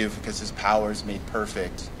for you because his power is made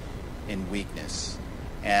perfect in weakness.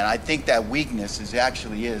 And I think that weakness is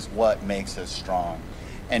what makes us strong.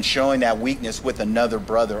 And showing that weakness with another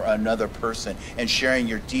brother or another person and sharing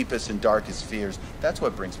your deepest and darkest fears, that's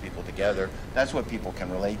what brings people together. That's what people can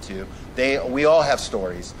relate to. We all have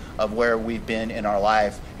stories of where we've been in our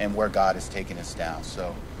life and where God has taken us down.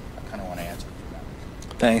 So I kind of want to answer that.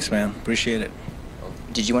 Thanks, man. Appreciate it.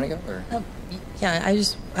 Did you want to go? Or? Yeah, I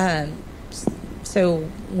just, so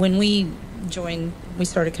when we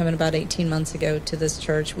started coming about 18 months ago to this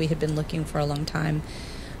church. We had been looking for a long time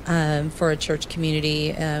for a church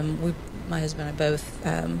community. My husband and I both,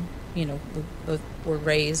 we both were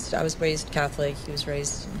raised. I was raised Catholic. He was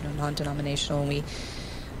raised, non-denominational.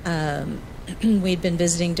 And we'd been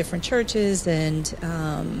visiting different churches, and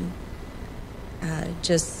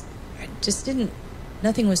just didn't.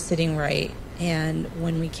 Nothing was sitting right. And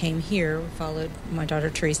when we came here, we followed my daughter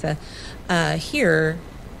Teresa here.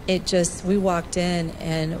 We walked in,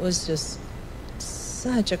 and it was just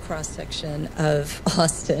such a cross section of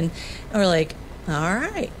Austin. And we're like, all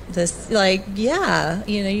right,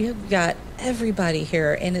 you've got everybody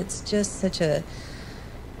here, and it's just such a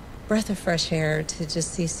breath of fresh air to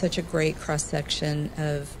just see such a great cross section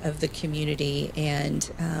of the community. And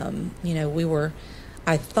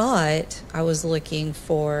I thought I was looking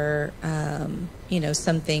for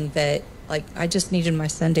something that, like, I just needed my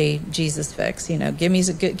Sunday Jesus fix. Give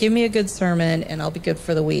me a good sermon and I'll be good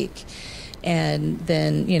for the week. And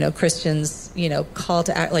then, Christians, call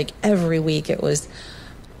to act, like every week it was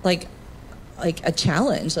like a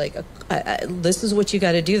challenge, like this is what you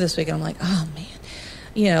got to do this week. And I'm like, oh man,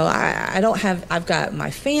 I've got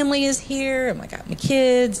my family is here, and I got my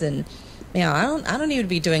kids, and I don't need to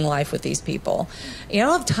be doing life with these people. I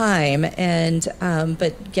don't have time. And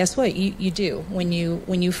but guess what? You do when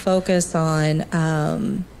you focus on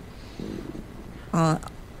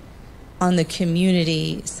the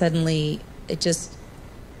community. Suddenly, it just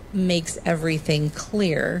makes everything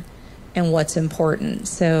clear and what's important.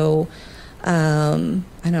 So I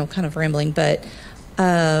know I'm kind of rambling, but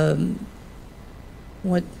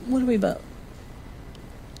what are we about?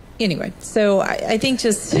 Anyway, so I think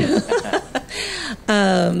just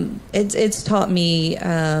it's taught me.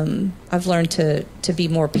 I've learned to be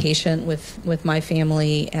more patient with my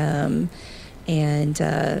family, and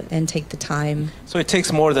take the time. So it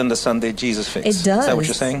takes more than the Sunday Jesus fix. It does. Is that what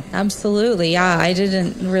you're saying? Absolutely. Yeah, I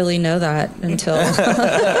didn't really know that until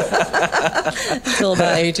until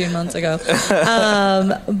about 18 months ago.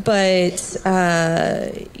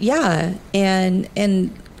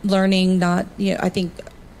 And learning not. I think.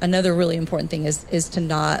 Another really important thing is to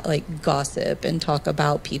not like gossip and talk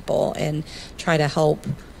about people, and try to help,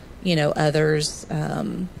 others,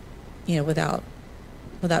 without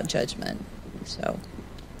judgment. So,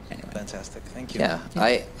 anyway. Fantastic. Thank you. Yeah.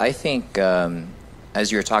 I think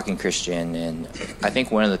as you were talking, Christian, and I think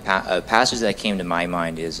one of the passages that came to my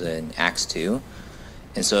mind is in Acts 2,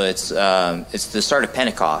 and so it's the start of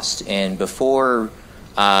Pentecost, and before.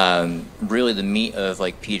 Really the meat of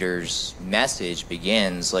like Peter's message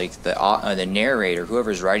begins, like the narrator,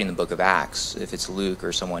 whoever's writing the book of Acts, if it's Luke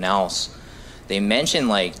or someone else, they mention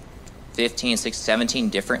like 15, 16, 17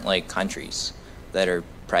 different like countries that are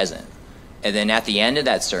present. And then at the end of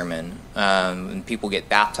that sermon, when people get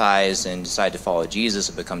baptized and decide to follow Jesus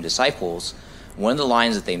and become disciples, one of the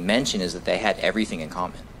lines that they mention is that they had everything in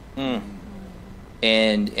common.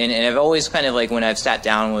 And I've always kind of like, when I've sat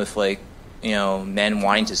down with like, men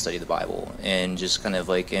wanting to study the Bible, and just kind of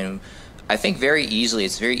like, and I think very easily,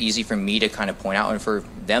 it's very easy for me to kind of point out and for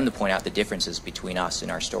them to point out the differences between us and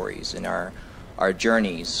our stories and our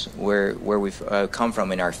journeys, where we've come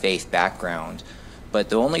from in our faith background. But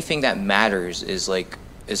the only thing that matters is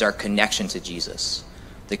our connection to Jesus.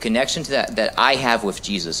 The connection to that I have with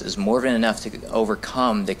Jesus is more than enough to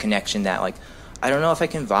overcome the connection that, like, I don't know if I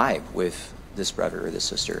can vibe with this brother or this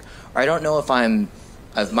sister, or I don't know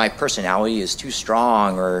if my personality is too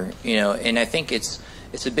strong, or, you know. And I think it's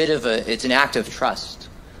an act of trust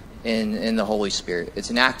in the Holy Spirit. It's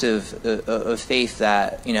an act of faith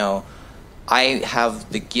that, you know, I have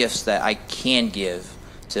the gifts that I can give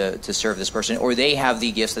to serve this person, or they have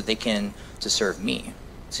the gifts that they can to serve me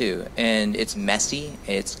too. And it's messy,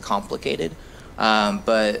 it's complicated,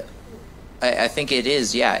 but I think it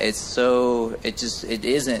is. Yeah, it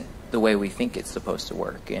isn't the way we think it's supposed to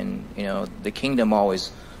work. And, you know, the kingdom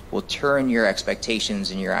always will turn your expectations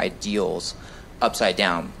and your ideals upside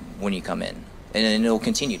down when you come in, and it'll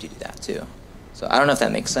continue to do that too. So I don't know if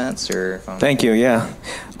that makes sense, or Thank you. Yeah.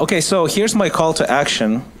 Okay, so here's my call to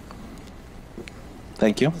action.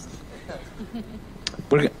 Thank you.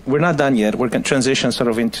 We're not done yet. We're going to transition sort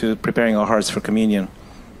of into preparing our hearts for communion.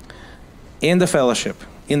 In the fellowship,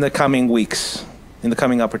 in the coming weeks, in the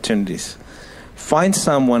coming opportunities, find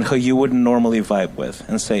someone who you wouldn't normally vibe with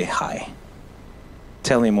and say, hi,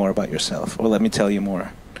 tell me more about yourself, or let me tell you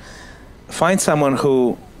more. Find someone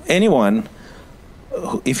anyone,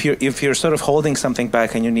 if you're sort of holding something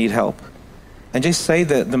back and you need help, and just say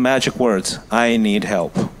the magic words, I need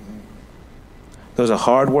help. Those are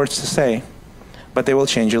hard words to say, but they will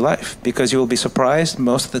change your life, because you will be surprised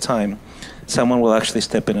most of the time someone will actually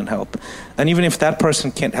step in and help. And even if that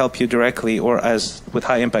person can't help you directly or as with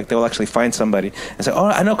high impact, they will actually find somebody and say, oh,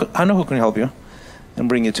 I know who can help you, and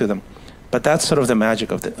bring you to them. But that's sort of the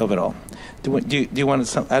magic of it all. Do you want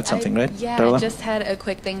to add something, right? Yeah, Darla? I just had a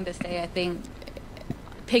quick thing to say. I think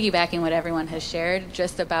piggybacking what everyone has shared,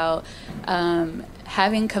 just about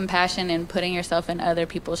having compassion and putting yourself in other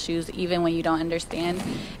people's shoes, even when you don't understand.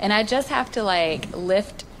 And I just have to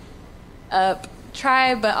lift up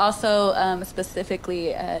Tribe, but also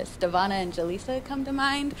specifically Stevana and Jaleesa come to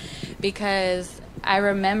mind, because I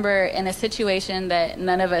remember in a situation that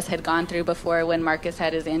none of us had gone through before, when Marcus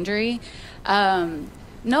had his injury, no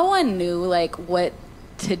one knew what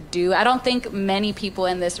to do. I don't think many people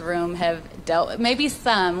in this room have dealt, maybe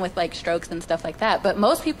some with strokes and stuff like that, but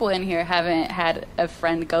most people in here haven't had a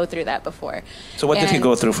friend go through that before. So what did he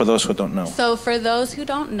go through, for those who don't know? So for those who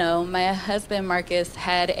don't know, my husband Marcus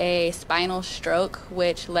had a spinal stroke,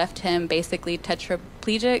 which left him basically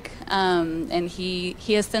tetraplegic, and he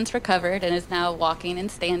has since recovered and is now walking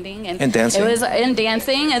and standing and dancing. It was in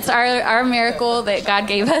dancing. It's our miracle that God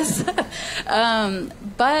gave us.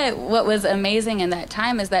 But what was amazing in that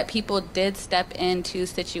time is that people did step into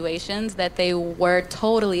situations that they were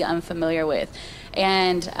totally unfamiliar with.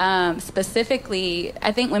 And specifically,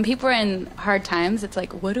 I think when people are in hard times, it's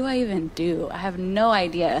what do I even do? I have no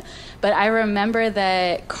idea. But I remember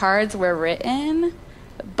that cards were written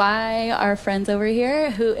by our friends over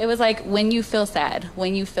here, who it was when you feel sad,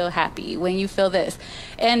 when you feel happy, when you feel this.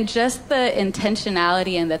 And just the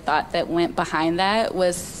intentionality and the thought that went behind that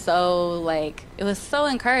was so it was so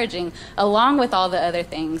encouraging, along with all the other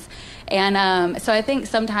things. And so I think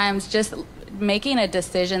sometimes just making a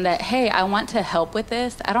decision that, hey, I want to help with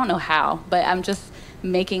this. I don't know how, but I'm just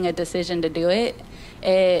making a decision to do it.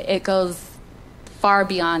 It goes far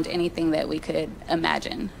beyond anything that we could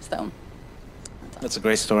imagine. So that's a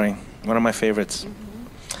great story. One of my favorites.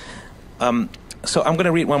 So I'm going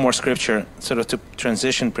to read one more scripture, sort of to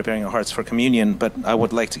transition preparing our hearts for communion, but I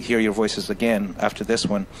would like to hear your voices again after this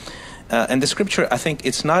one. And the scripture, I think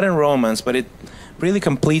it's not in Romans, but it really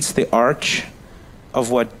completes the arch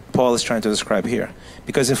of what Paul is trying to describe here.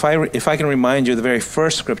 Because if I can remind you, the very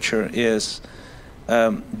first scripture is,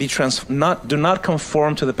 do not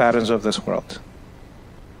conform to the patterns of this world.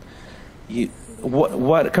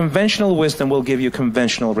 What conventional wisdom will give you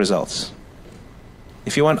conventional results.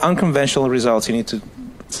 If you want unconventional results, you need to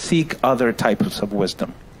seek other types of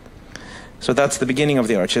wisdom. So that's the beginning of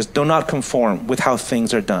the arch, is do not conform with how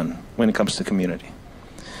things are done when it comes to community.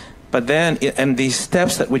 But then, and these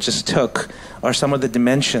steps that we just took are some of the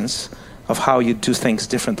dimensions of how you do things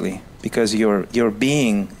differently, because your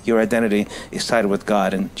being, your identity is tied with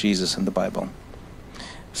God and Jesus and the Bible.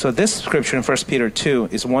 So this scripture in 1 Peter 2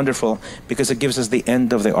 is wonderful because it gives us the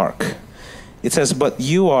end of the arc. It says, but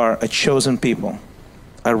you are a chosen people,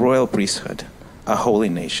 a royal priesthood, a holy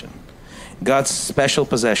nation, God's special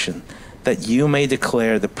possession, that you may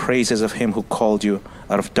declare the praises of him who called you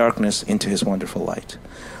out of darkness into his wonderful light.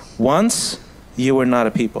 Once you were not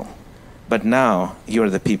a people, but now you are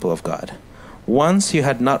the people of God. Once you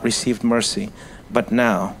had not received mercy, but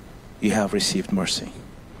now you have received mercy.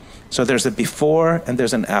 So there's a before and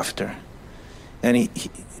there's an after. And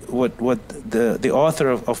what the author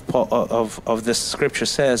of this scripture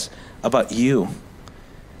says about you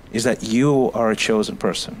is that you are a chosen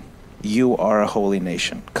person. You are a holy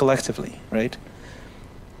nation, collectively, right?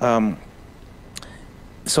 So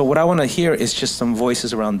what I want to hear is just some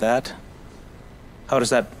voices around that. How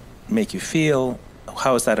does that make you feel?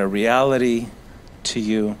 How is that a reality to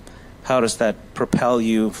you? How does that propel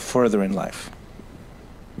you further in life?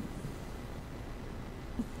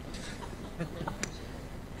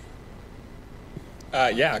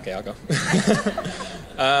 Yeah, okay, I'll go.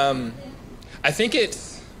 I think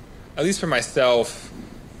it's, at least for myself,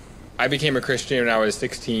 I became a Christian when I was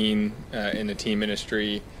 16 in the teen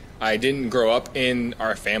ministry. I didn't grow up in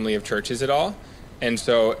our family of churches at all. And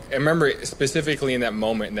so I remember specifically in that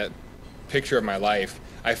moment, in that picture of my life,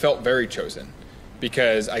 I felt very chosen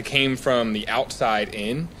because I came from the outside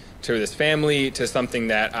in to this family, to something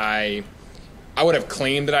that I would have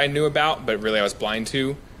claimed that I knew about, but really I was blind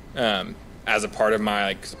to as a part of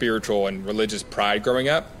my spiritual and religious pride growing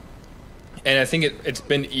up. And I think it's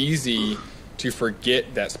been easy to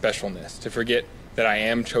forget that specialness, to forget that I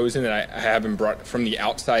am chosen, that I have been brought from the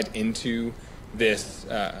outside into this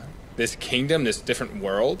this kingdom, this different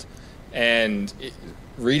world. And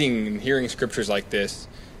reading and hearing scriptures like this,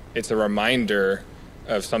 it's a reminder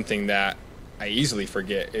of something that I easily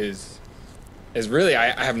forget is really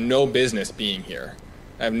I have no business being here.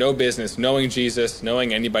 I have no business knowing Jesus,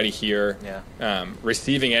 knowing anybody here,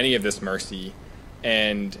 receiving any of this mercy.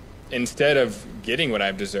 And instead of getting what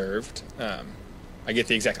I've deserved, I get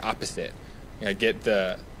the exact opposite. I get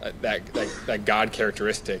that God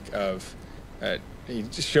characteristic of he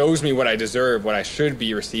just shows me what I deserve, what I should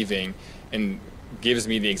be receiving, and gives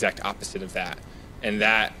me the exact opposite of that. And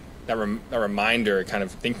that reminder, kind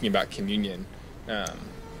of thinking about communion,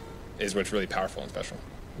 is what's really powerful and special.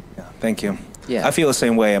 Yeah, thank you. Yeah. I feel the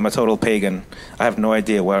same way. I'm a total pagan. I have no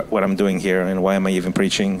idea what I'm doing here and why am I even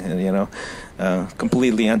preaching.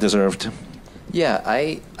 Completely undeserved. Yeah,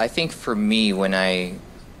 I think for me, when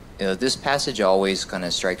this passage always kind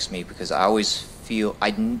of strikes me because I always feel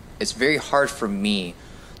it's very hard for me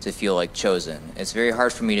to feel like chosen. It's very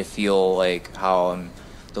hard for me to feel like how I'm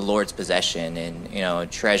the Lord's possession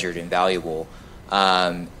and treasured and valuable.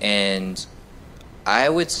 And I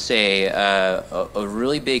would say a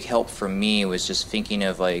really big help for me was just thinking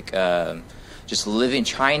of just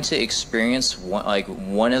trying to experience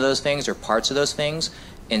one of those things or parts of those things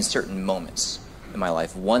in certain moments in my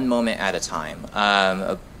life, one moment at a time.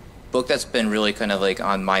 A book that's been really kind of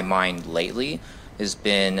on my mind lately has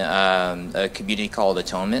been a community called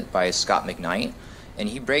Atonement by Scott McKnight. And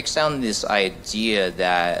he breaks down this idea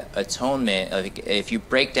that atonement, if you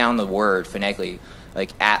break down the word phonetically,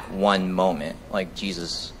 at one moment,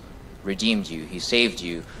 Jesus redeemed you, he saved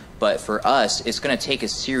you. But for us, it's going to take a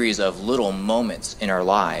series of little moments in our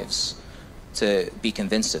lives to be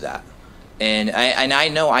convinced of that. And I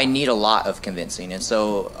know I need a lot of convincing. And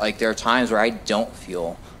so there are times where I don't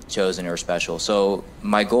feel chosen or special. So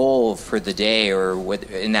my goal for the day or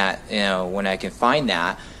in that, when I can find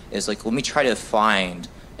that is let me try to find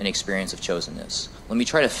an experience of chosenness. Let me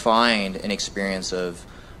try to find an experience of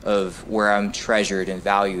where I'm treasured and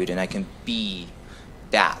valued and I can be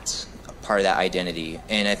that part of that identity.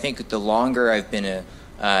 And I think the longer I've been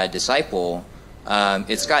a disciple,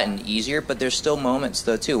 it's gotten easier, but there's still moments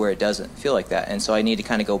though too where it doesn't feel like that. And so I need to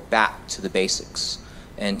kind of go back to the basics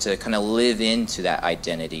and to kind of live into that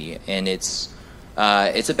identity. And it's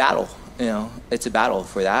a battle, it's a battle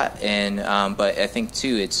for that. And but I think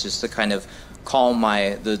too, it's just to kind of calm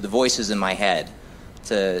the voices in my head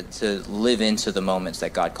to live into the moments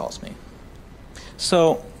that God calls me.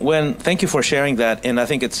 So thank you for sharing that. And I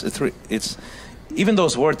think it's even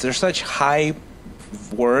those words, they're such high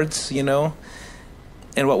words,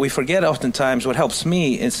 and what we forget oftentimes, what helps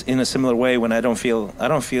me is in a similar way when I don't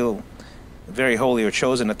feel very holy or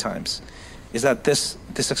chosen at times, is that this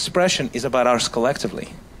expression is about us collectively.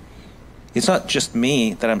 It's not just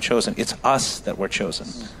me that I'm chosen, it's us that we're chosen.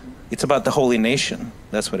 It's about the holy nation.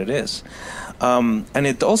 That's what it is. And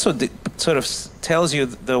it also sort of tells you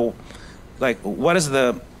what is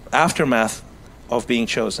the aftermath of being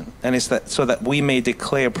chosen. And it's that so that we may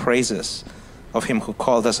declare praises of him who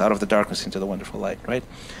called us out of the darkness into the wonderful light, right?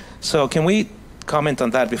 So can we comment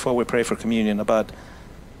on that before we pray for communion about,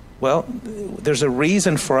 there's a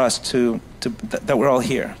reason for us that we're all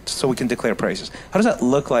here, so we can declare praises. How does that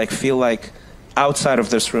look like, feel like, outside of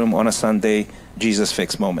this room on a Sunday Jesus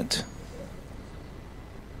Fix moment?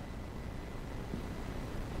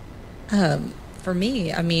 For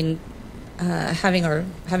me, I mean, having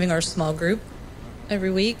our small group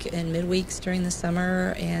every week and midweeks during the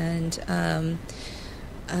summer, and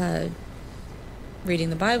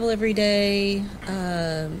reading the Bible every day,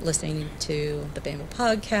 listening to the Bama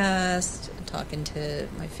podcast, talking to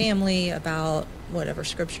my family about whatever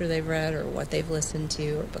scripture they've read or what they've listened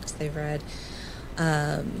to or books they've read.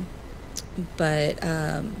 But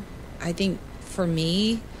I think for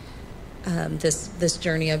me, this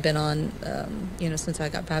journey I've been on, since I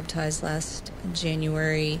got baptized last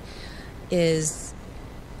January, is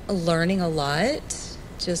learning a lot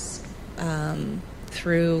just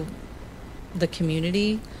through the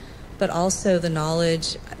community, but also the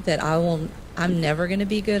knowledge that I'm never going to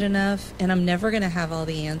be good enough, and I'm never going to have all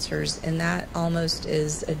the answers, and that almost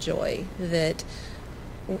is a joy, that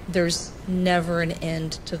there's never an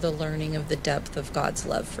end to the learning of the depth of God's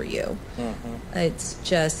love for you. Mm-hmm. It's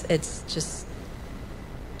just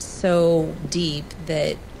so deep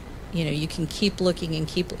that you can keep looking and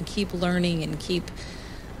keep learning and keep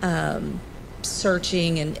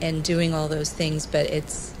searching and doing all those things, but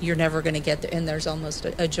you're never going to get there. And there's almost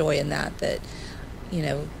a joy in that that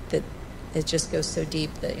it just goes so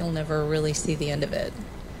deep that you'll never really see the end of it.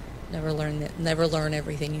 Never learn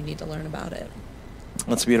everything you need to learn about it.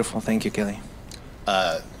 That's beautiful. Thank you, Kelly.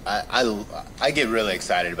 I get really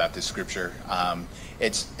excited about this scripture.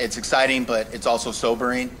 It's exciting, but it's also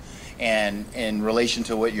sobering. And in relation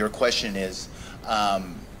to what your question is,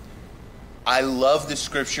 I love the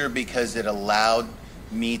scripture because it allowed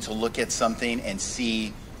me to look at something and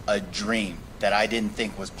see a dream that I didn't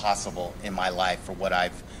think was possible in my life for what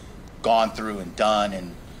I've gone through and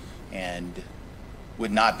done and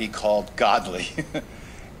would not be called godly.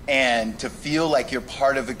 And to feel like you're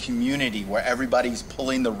part of a community where everybody's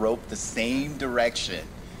pulling the rope the same direction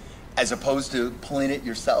as opposed to pulling it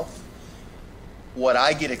yourself. What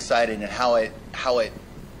I get excited and how it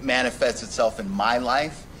manifests itself in my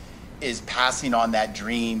life is passing on that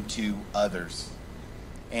dream to others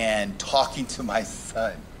and talking to my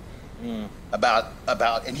son about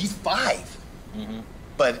and he's 5,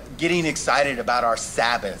 but getting excited about our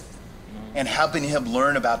Sabbath and helping him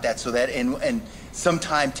learn about that, so that and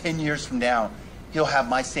sometime 10 years from now he'll have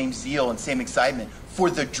my same zeal and same excitement for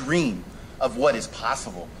the dream of what is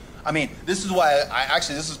possible. I mean, this is why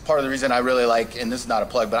this is part of the reason I really like, and this is not a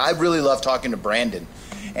plug, but I really love talking to Brandon.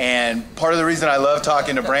 And part of the reason I love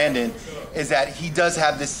talking to Brandon is that he does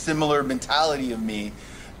have this similar mentality of me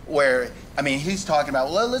where, I mean, he's talking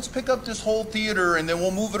about, well, let's pick up this whole theater and then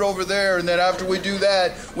we'll move it over there. And then after we do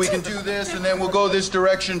that, we can do this and then we'll go this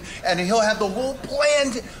direction. And he'll have the whole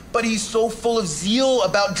plan, but he's so full of zeal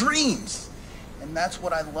about dreams. And that's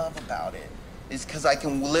what I love about it, is because I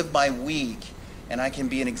can live my week and I can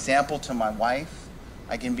be an example to my wife.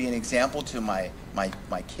 I can be an example to my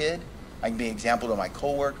kid. I can be an example to my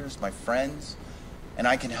coworkers, my friends, and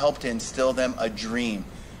I can help to instill them a dream,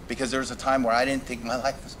 because there was a time where I didn't think my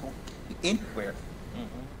life was going anywhere.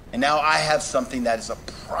 And now I have something that is a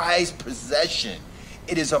prized possession.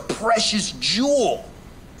 It is a precious jewel.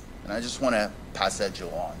 And I just want to pass that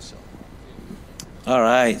jewel on. So. All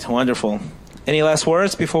right, wonderful. Any last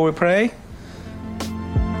words before we pray?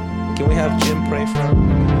 Can we have Jim pray for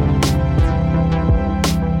everybody?